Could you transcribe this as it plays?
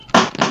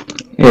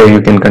Yeah,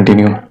 you can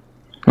continue.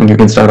 And you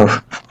can start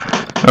off.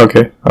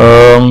 Okay.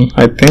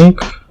 I think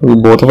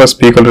both of us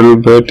speak a little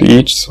bit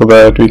each so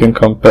that we can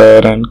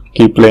compare and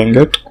keep playing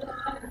it.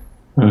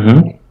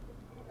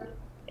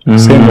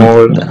 Say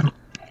more.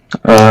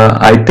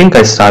 I think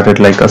I started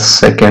like a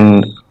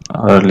second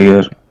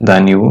earlier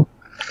than you.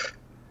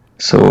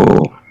 So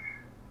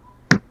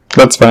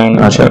That's fine.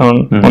 Sure.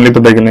 Only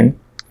the beginning.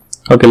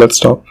 Okay, let's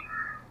stop.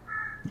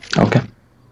 Okay.